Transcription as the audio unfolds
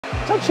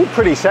actually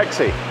pretty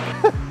sexy.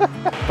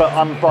 But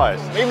I'm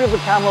biased. Even if the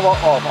camera were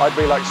off, I'd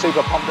be like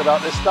super pumped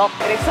about this stuff.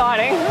 It's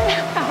exciting.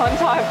 Our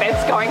entire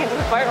bed's going into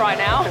the boat right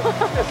now.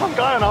 There's some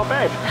guy on our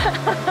bed.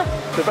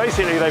 So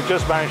basically they've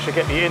just managed to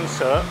get the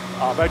insert,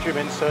 our bedroom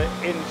insert,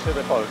 into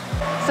the boat.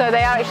 So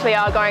they actually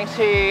are going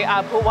to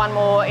put one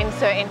more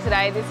insert in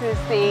today. This is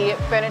the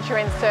furniture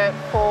insert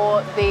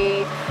for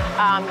the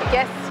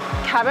guest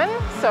cabin.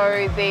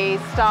 So the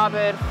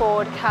starboard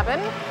forward cabin.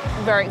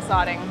 Very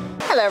exciting.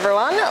 Hello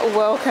everyone,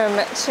 welcome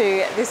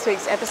to this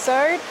week's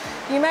episode.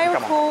 You may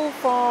recall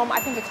from, I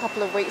think a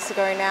couple of weeks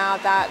ago now,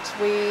 that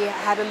we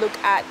had a look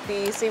at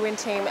the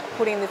Seawind team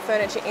putting the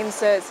furniture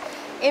inserts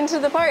into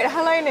the boat.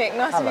 Hello Nick,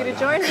 nice of you to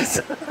join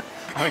us.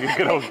 Having a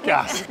good old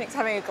gas. Nick's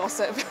having a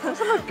gossip. That's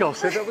not a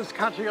gossip, that was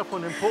catching up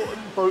on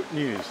important boat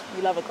news.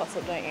 You love a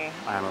gossip, don't you?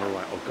 I am all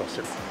right old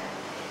gossip.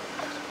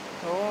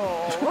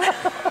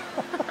 Oh.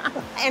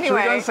 Anyway, should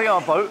we go and see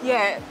our boat?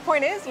 Yeah,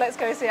 point is, let's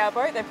go see our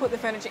boat. They've put the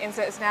furniture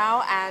inserts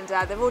now and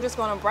they've all just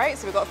gone on break,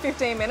 so we've got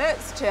 15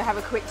 minutes to have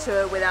a quick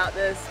tour without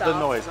the staff the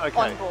noise, okay.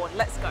 on board.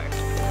 Let's go.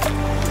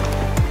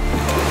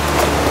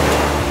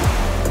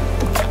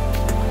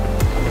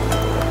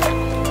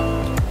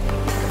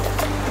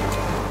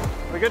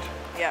 We good?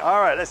 Yeah.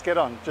 All right, let's get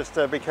on. Just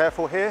be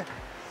careful here.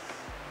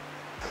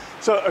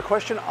 So a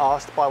question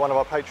asked by one of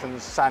our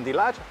patrons, Sandy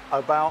Ladd,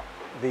 about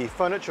the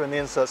furniture and the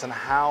inserts and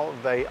how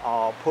they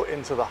are put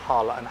into the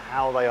hull and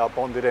how they are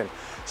bonded in.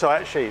 So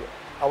actually,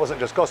 I wasn't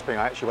just gossiping,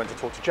 I actually went to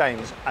talk to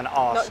James and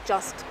asked... Not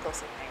just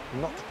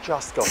gossiping. Not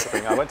just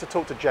gossiping. I went to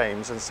talk to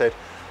James and said,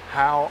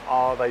 how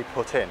are they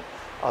put in?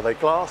 Are they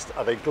glassed,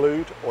 are they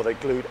glued, or are they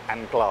glued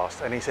and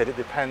glassed? And he said it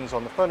depends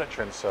on the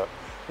furniture insert.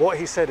 What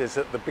he said is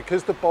that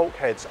because the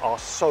bulkheads are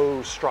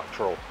so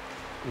structural,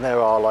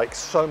 there are like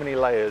so many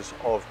layers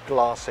of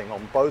glassing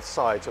on both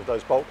sides of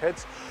those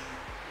bulkheads,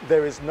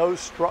 there is no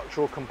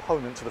structural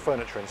component to the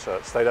furniture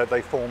inserts.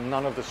 They form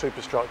none of the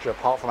superstructure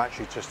apart from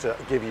actually just to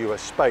give you a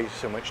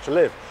space in which to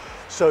live.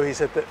 So he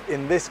said that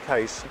in this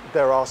case,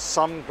 there are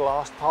some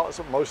glassed parts,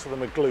 but most of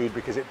them are glued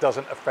because it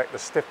doesn't affect the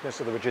stiffness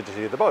or the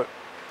rigidity of the boat.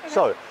 Okay.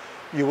 So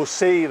you will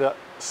see that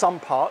some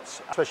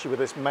parts, especially with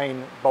this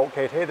main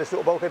bulkhead here, this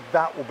little bulkhead,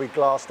 that will be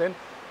glassed in,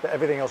 but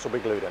everything else will be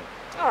glued in.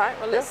 All right,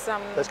 well let's go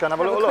and have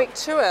a little quick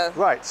tour.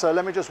 Right, so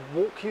let me just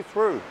walk you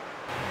through.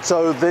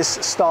 So this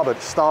starboard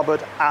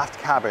aft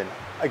cabin,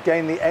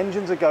 again, the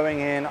engines are going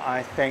in,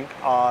 I think,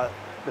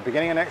 the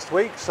beginning of next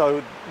week.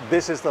 So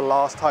this is the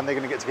last time they're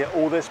going to get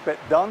all this bit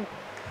done.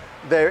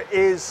 There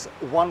is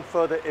one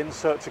further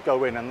insert to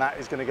go in, and that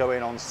is going to go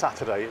in on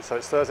Saturday. So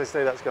it's Thursday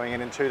today, that's going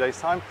in 2 days'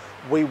 time.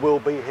 We will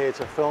be here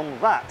to film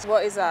that.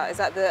 What is that? Is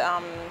that the...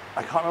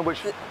 I can't remember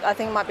which... I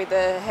think it might be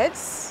the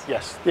heads?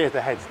 Yes, yeah,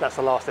 the heads. That's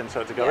the last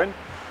insert to go in.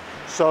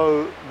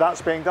 So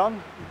that's being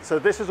done. So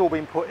this has all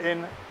been put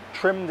in,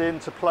 trimmed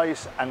into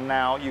place, and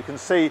now you can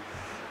see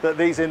that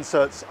these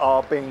inserts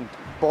are being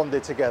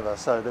bonded together.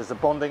 So there's a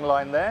bonding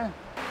line there.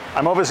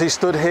 I'm obviously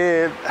stood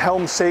here,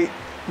 helm seat,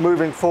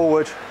 moving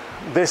forward.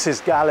 This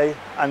is galley,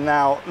 and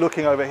now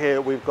looking over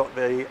here, we've got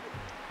the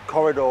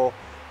corridor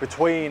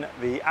between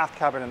the aft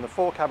cabin and the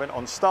fore cabin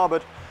on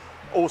starboard.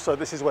 Also,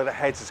 this is where the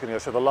heads is going to go.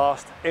 So the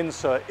last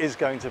insert is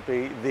going to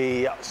be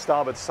the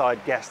starboard side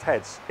guest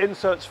heads.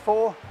 Inserts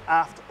 4,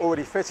 aft,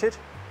 already fitted.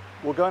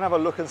 We'll go and have a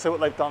look and see what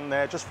they've done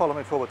there. Just follow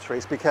me forward,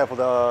 Therese. Be careful,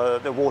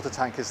 the water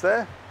tank is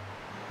there.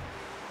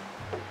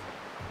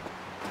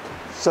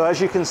 So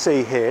as you can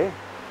see here,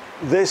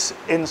 this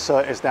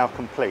insert is now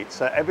complete.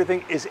 So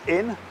everything is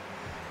in.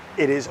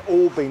 It is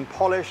all been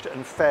polished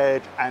and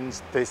faired, and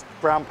this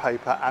brown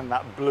paper and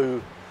that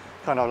blue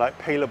kind of like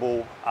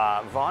peelable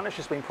varnish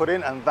has been put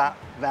in, and that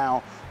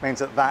now means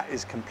that that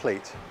is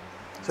complete.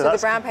 So the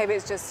brown paper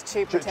is just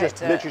to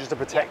protect literally just to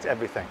protect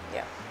everything.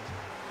 Yeah.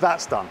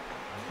 That's done.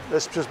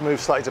 Let's just move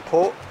slightly to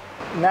port.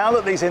 Now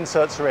that these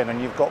inserts are in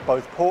and you've got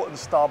both port and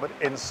starboard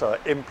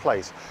insert in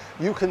place,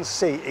 you can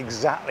see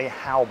exactly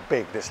how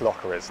big this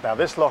locker is. Now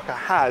this locker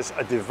has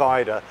a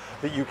divider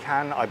that you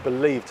can, I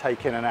believe,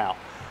 take in and out.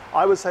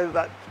 I would say that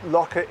that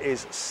locker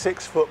is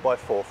 6 foot by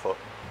 4 foot.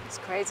 It's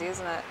crazy,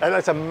 isn't it? And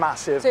it's a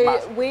massive,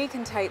 So we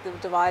can take the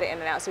divider in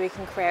and out, so we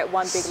can create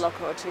one big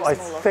locker or two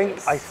small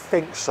lockers? I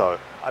think so.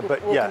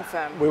 We'll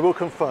confirm. We will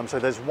confirm. So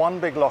there's one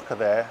big locker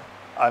there,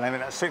 and I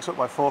mean that's 6 foot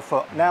by 4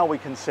 foot. Now we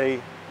can see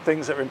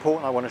things that are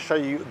important I want to show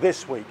you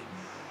this week.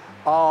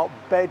 Our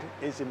bed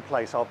is in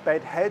place, our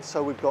bed head.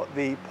 So we've got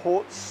the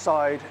port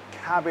side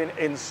cabin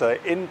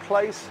insert in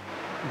place,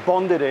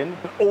 bonded in.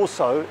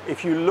 Also,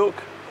 if you look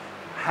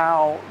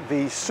how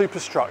the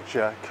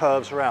superstructure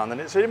curves around,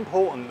 and it's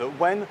important that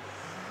when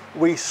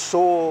we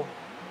saw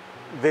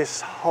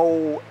this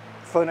whole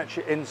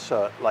furniture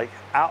insert like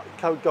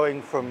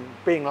going from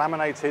being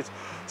laminated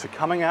to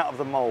coming out of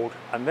the mold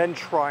and then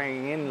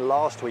trying in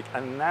last week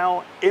and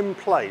now in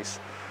place,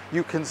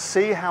 you can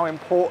see how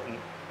important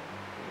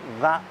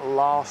that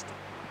last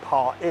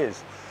part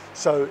is.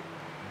 So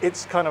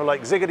it's kind of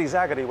like ziggity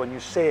zaggity when you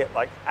see it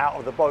like out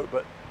of the boat,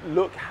 but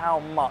look how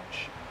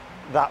much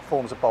that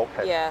forms a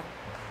bulkhead. Yeah.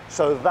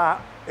 So that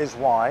is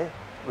why,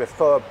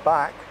 refer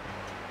back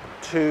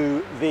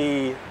to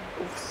the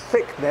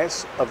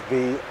thickness of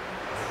the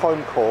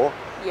foam core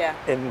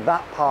in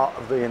that part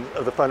of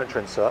the furniture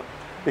insert,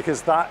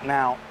 because that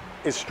now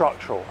is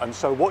structural. And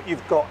so what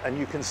you've got, and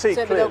you can see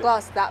so clearly. they'll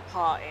glass that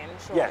part in,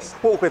 surely? Yes,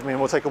 walk with me and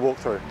we'll take a walk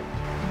through.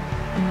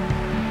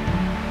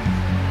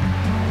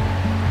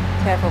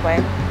 Careful,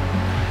 babe.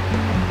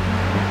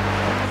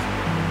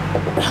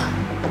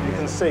 You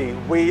can see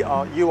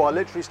you are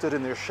literally stood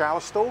in the shower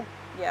stall.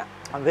 Yeah.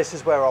 And this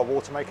is where our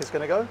water maker is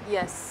going to go.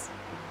 Yes.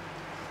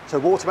 So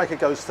water maker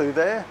goes through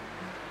there,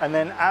 and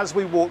then as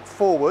we walk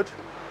forward,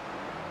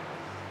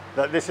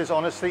 that this is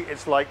honestly,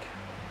 it's like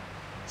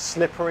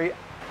slippery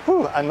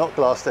and not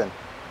glassed in.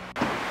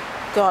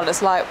 God,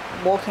 it's like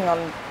walking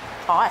on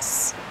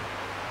ice.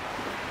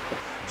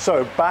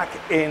 So back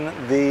in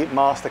the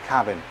master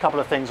cabin, a couple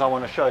of things I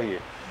want to show you.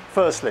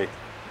 Firstly,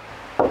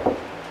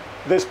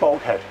 this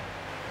bulkhead,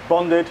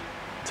 bonded,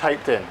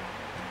 taped in,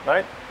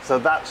 right? So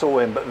that's all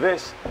in, but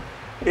this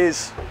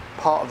is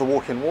part of the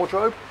walk-in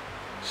wardrobe.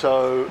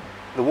 So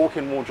the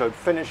walk-in wardrobe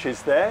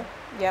finishes there.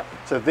 Yep.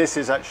 So this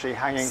is actually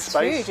hanging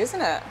space. It's huge,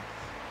 isn't it?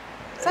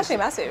 It's actually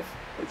massive.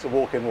 It's a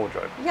walk-in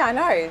wardrobe. Yeah, I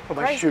know. For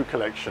my shoe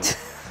collection.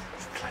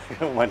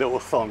 My little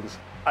thongs.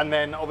 And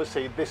then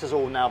obviously this has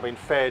all now been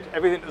fed.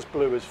 Everything that's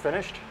blue is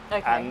finished.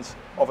 Okay. And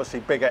obviously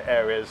bigger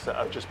areas that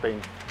have just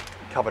been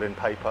covered in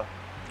paper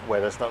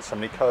where there's not so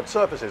many curved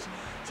surfaces.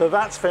 So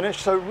that's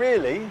finished. So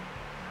really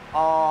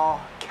our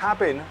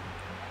cabin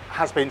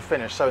has been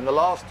finished. So in the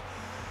last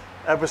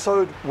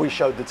episode, we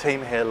showed the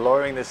team here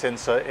lowering this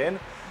insert in,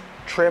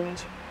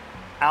 trimmed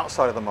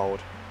outside of the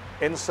mold,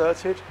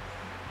 inserted,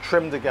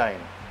 trimmed again,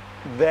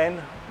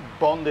 then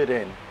bonded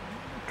in,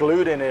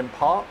 glued in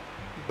part,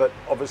 but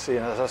obviously,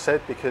 as I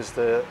said, because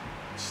the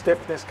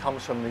stiffness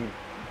comes from the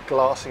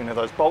glassing of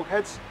those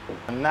bulkheads.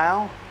 And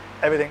now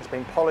everything's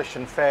been polished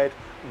and fed.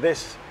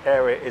 This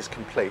area is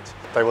complete.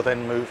 They will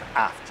then move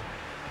aft.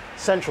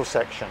 Central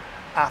section,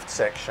 aft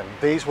section,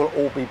 these will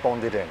all be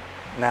bonded in.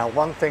 Now,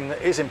 one thing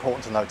that is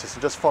important to notice,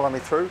 and just follow me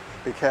through,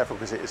 be careful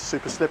because it is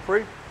super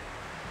slippery.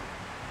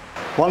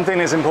 One thing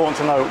is important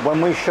to note, when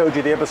we showed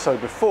you the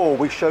episode before,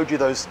 we showed you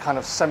those kind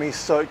of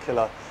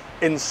semicircular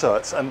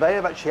inserts, and they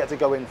have actually had to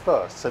go in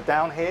first. So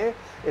down here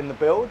in the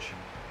bilge,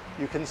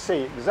 you can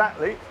see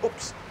exactly,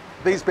 oops,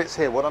 these bits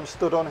here, what I'm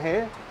stood on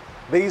here,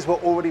 these were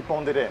already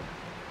bonded in.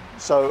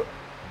 So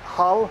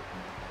hull,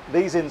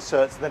 these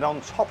inserts, then on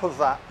top of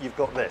that, you've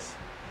got this.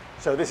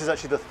 So this is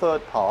actually the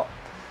third part.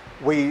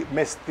 We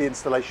missed the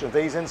installation of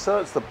these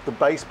inserts, the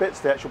base bits,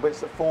 the actual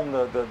bits that form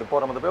the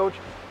bottom of the bilge.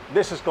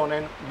 This has gone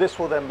in. This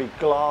will then be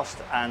glassed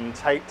and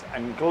taped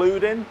and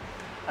glued in.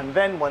 And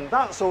then when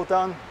that's all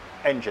done,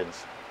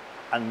 engines.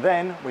 And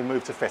then we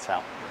move to fit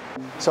out.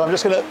 So I'm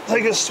just going to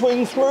take a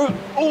swing through.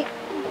 Oh,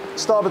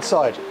 starboard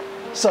side.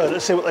 So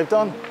let's see what they've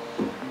done.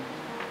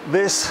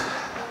 This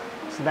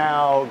is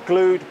now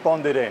glued,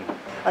 bonded in.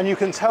 And you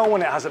can tell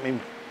when it hasn't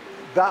been,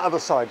 that other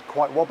side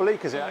quite wobbly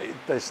because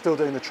they're still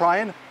doing the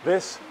try-in.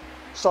 This,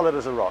 solid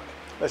as a rock.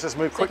 Let's just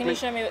move quickly. So can you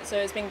show me what, so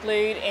it's been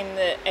glued in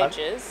the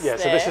edges yeah,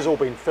 so this has all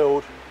been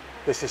filled.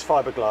 This is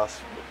fiberglass.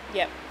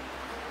 Yep.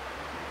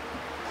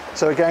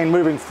 So again,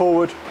 moving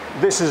forward,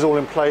 this is all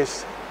in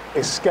place.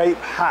 Escape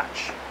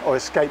hatch or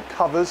escape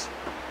covers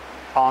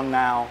are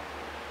now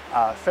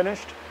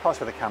finished.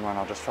 Pass me the camera and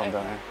I'll just film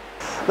down here.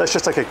 Let's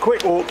just take a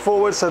quick walk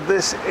forward. So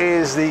this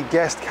is the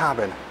guest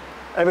cabin.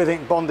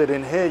 Everything bonded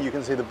in here. You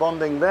can see the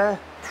bonding there.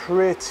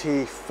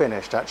 Pretty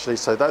finished actually.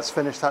 So that's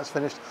finished, that's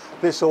finished.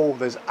 This all,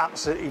 there's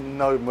absolutely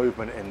no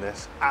movement in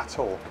this at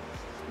all.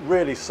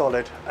 Really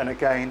solid. And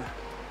again,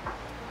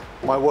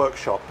 my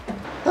workshop.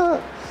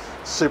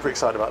 Super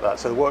excited about that.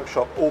 So the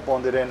workshop all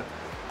bonded in.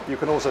 You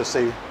can also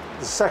see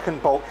the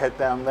second bulkhead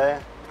down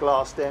there,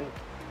 glassed in.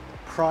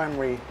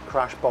 Primary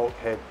crash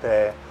bulkhead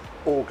there,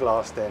 all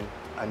glassed in.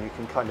 And you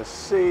can kind of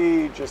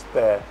see just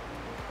there,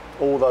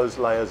 all those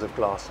layers of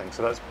glassing.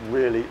 So that's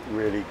really,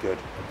 really good.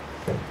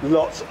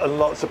 Lots and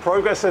lots of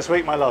progress this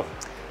week, my love.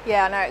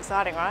 Yeah, I know,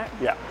 exciting, right?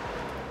 Yeah.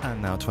 And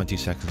now 20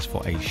 seconds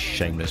for a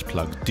shameless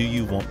plug. Do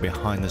you want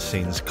behind the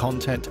scenes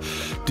content?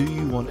 Do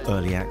you want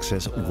early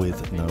access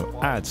with no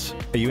ads?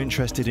 Are you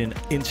interested in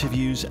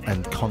interviews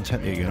and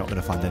content that you're not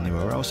going to find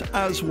anywhere else,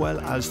 as well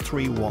as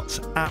 3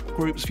 WhatsApp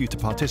groups for you to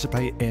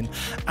participate in,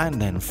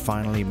 and then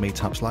finally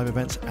meetups, live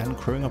events and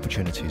crewing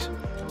opportunities?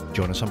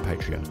 Join us on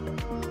Patreon.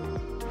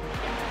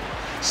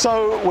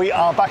 So we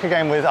are back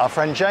again with our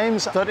friend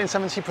James,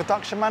 1370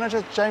 production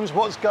manager. James,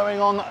 what's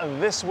going on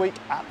this week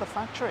at the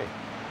factory?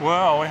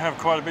 Well, we have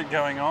quite a bit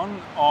going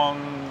on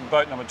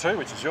boat number 2,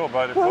 which is your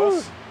boat, of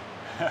course.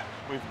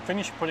 We've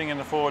finished putting in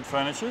the forward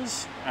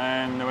furnitures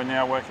and we're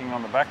now working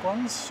on the back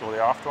ones, or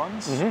the aft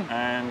ones.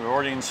 And we've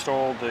already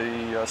installed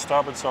the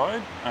starboard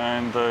side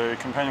and the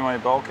companionway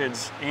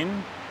bulkheads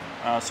in.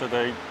 So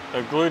they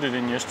glued it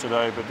in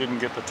yesterday but didn't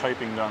get the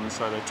taping done,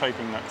 so they're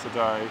taping that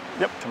today.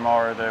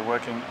 Tomorrow they're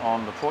working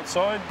on the port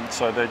side,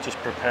 so they're just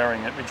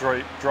preparing it. We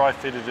dry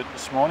fitted it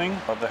this morning,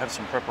 but they have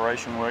some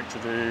preparation work to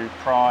do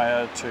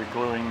prior to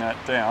gluing that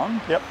down.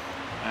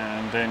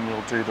 And then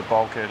we'll do the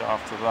bulkhead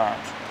after that.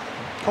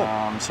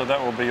 Cool. So that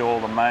will be all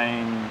the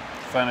main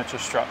furniture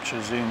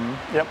structures in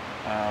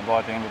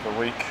by the end of the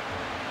week.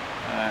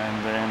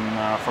 And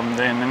then from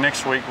then, the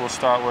next week we'll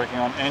start working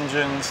on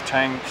engines,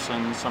 tanks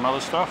and some other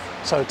stuff.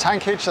 So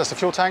tankage, that's the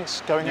fuel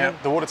tanks going in.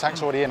 The water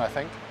tank's already in, I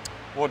think.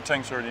 Water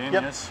tank's already in,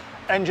 yes.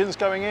 Engines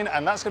going in,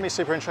 and that's going to be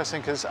super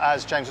interesting because,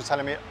 as James was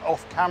telling me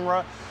off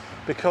camera,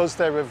 because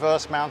they're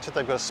reverse mounted,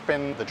 they've got to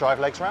spin the drive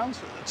legs around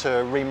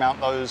to remount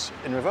those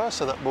in reverse,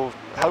 so that we'll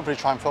hopefully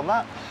try and film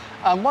that.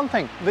 One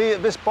thing,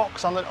 this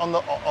box on the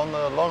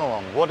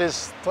longeron, what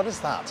is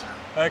that?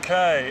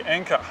 Okay,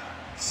 anchor.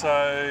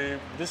 So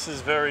this is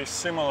very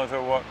similar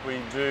to what we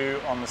do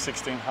on the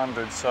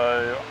 1600.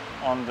 So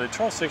on the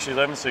 1260s,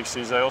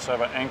 1160s, they also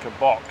have an anchor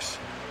box,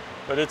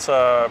 but it's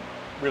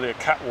really a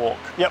catwalk.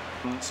 Yep.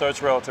 So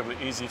it's relatively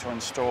easy to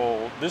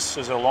install. This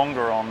is a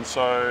longeron,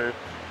 so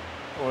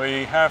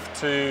we have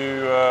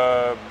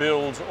to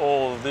build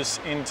all of this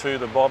into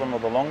the bottom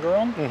of the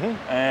longeron,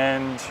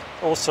 and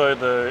also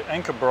the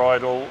anchor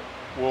bridle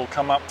will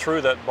come up through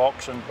that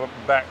box and put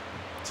back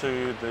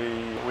to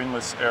the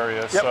windlass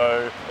area.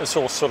 So it's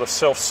all sort of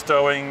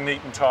self-stowing,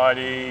 neat and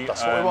tidy.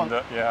 That's what we want.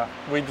 Yeah.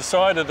 We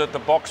decided that the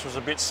box was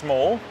a bit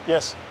small.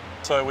 Yes.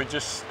 So we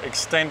just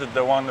extended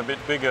the one a bit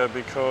bigger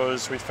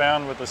because we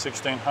found with the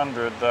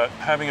 1600 that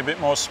having a bit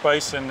more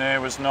space in there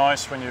was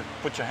nice when you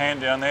put your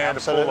hand down there to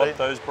pull up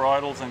those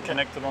bridles and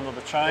connect it onto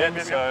the chain.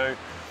 So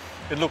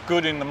it looked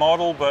good in the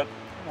model, but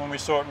when we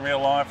saw it in real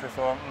life, we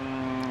thought,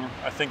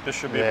 I think this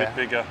should be a bit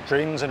bigger.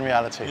 Dreams and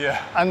reality.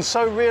 Yeah. And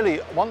so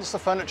really, once the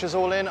furniture's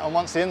all in and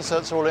once the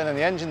inserts are all in and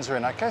the engines are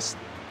in, I guess,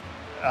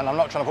 and I'm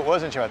not trying to put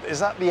words into your head, is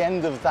that the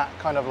end of that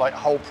kind of like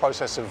whole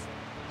process of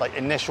like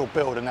initial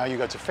build and now you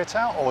go to fit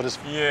out, or does...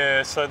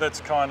 Yeah, so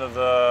that's kind of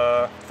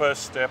the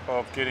first step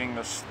of getting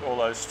all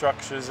those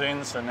structures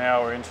in. So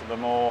now we're into the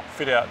more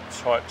fit out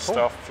type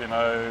stuff, you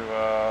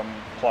know,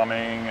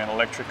 plumbing and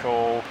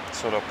electrical,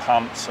 sort of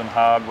pumps and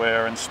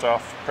hardware and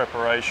stuff,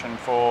 preparation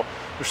for...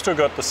 We've still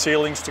got the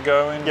ceilings to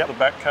go in, the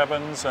back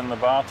cabins and the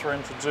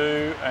bathroom to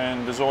do,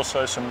 and there's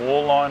also some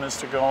wall liners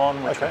to go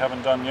on, which we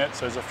haven't done yet,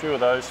 so there's a few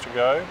of those to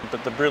go.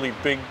 But the really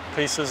big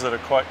pieces that are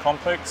quite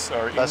complex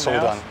are in now. That's all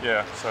done.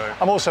 Yeah, so...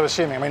 I'm also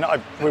assuming, I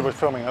mean, we were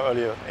filming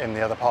earlier in the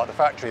other part of the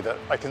factory, that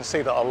I can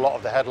see that a lot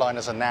of the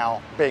headliners are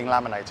now being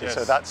laminated.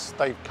 So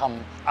they've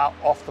come out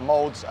off the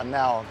molds and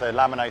now they're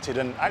laminated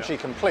and actually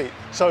complete.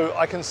 So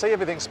I can see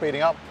everything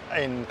speeding up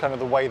in kind of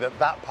the way that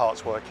that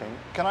part's working.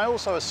 Can I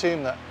also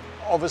assume that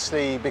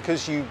obviously,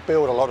 because you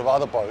build a lot of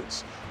other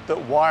boats, that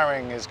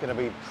wiring is going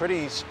to be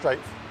pretty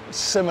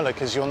similar,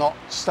 because you're not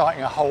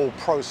starting a whole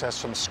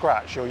process from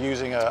scratch, you're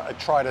using a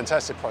tried and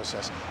tested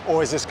process?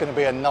 Or is this going to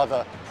be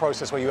another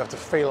process where you have to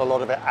feel a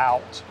lot of it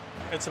out?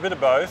 It's a bit of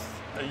both.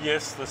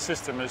 Yes, the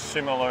system is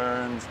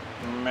similar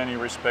in many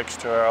respects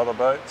to our other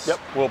boats.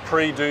 We'll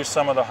pre-do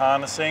some of the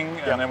harnessing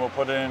and then we'll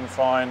put in and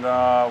find,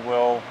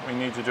 well, we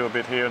need to do a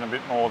bit here and a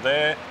bit more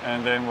there,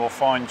 and then we'll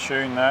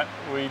fine-tune that.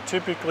 We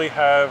typically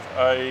have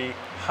a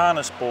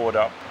harness board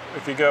up.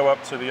 If you go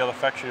up to the other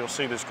factory, you'll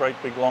see this great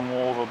big long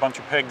wall with a bunch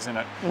of pegs in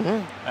it.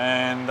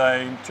 And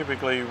they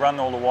typically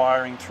run all the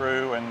wiring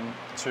through and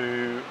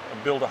to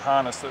build a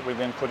harness that we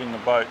then put in the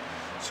boat.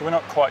 So we're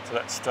not quite to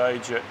that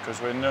stage yet because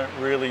we're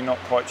really not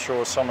quite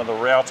sure some of the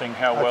routing,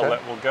 how well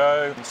that will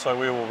go. So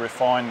we will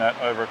refine that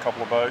over a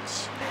couple of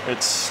boats.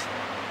 It's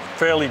a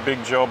fairly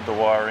big job, the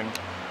wiring.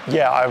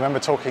 Yeah, I remember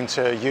talking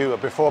to you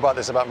before about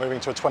this, about moving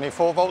to a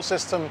 24-volt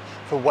system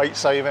for weight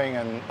saving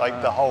and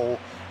like the whole,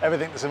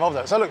 everything that's involved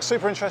in that. So it looks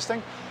super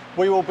interesting.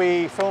 We will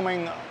be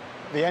filming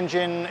the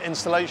engine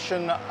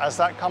installation as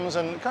that comes,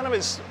 and kind of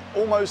it's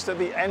almost at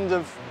the end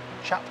of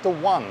chapter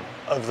 1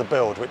 of the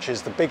build, which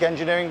is the big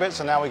engineering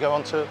bits, and now we go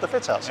on to the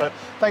fit out. So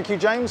thank you,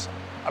 James,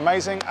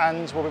 amazing,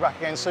 and we'll be back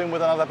again soon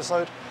with another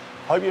episode.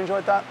 Hope you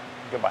enjoyed that.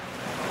 Goodbye.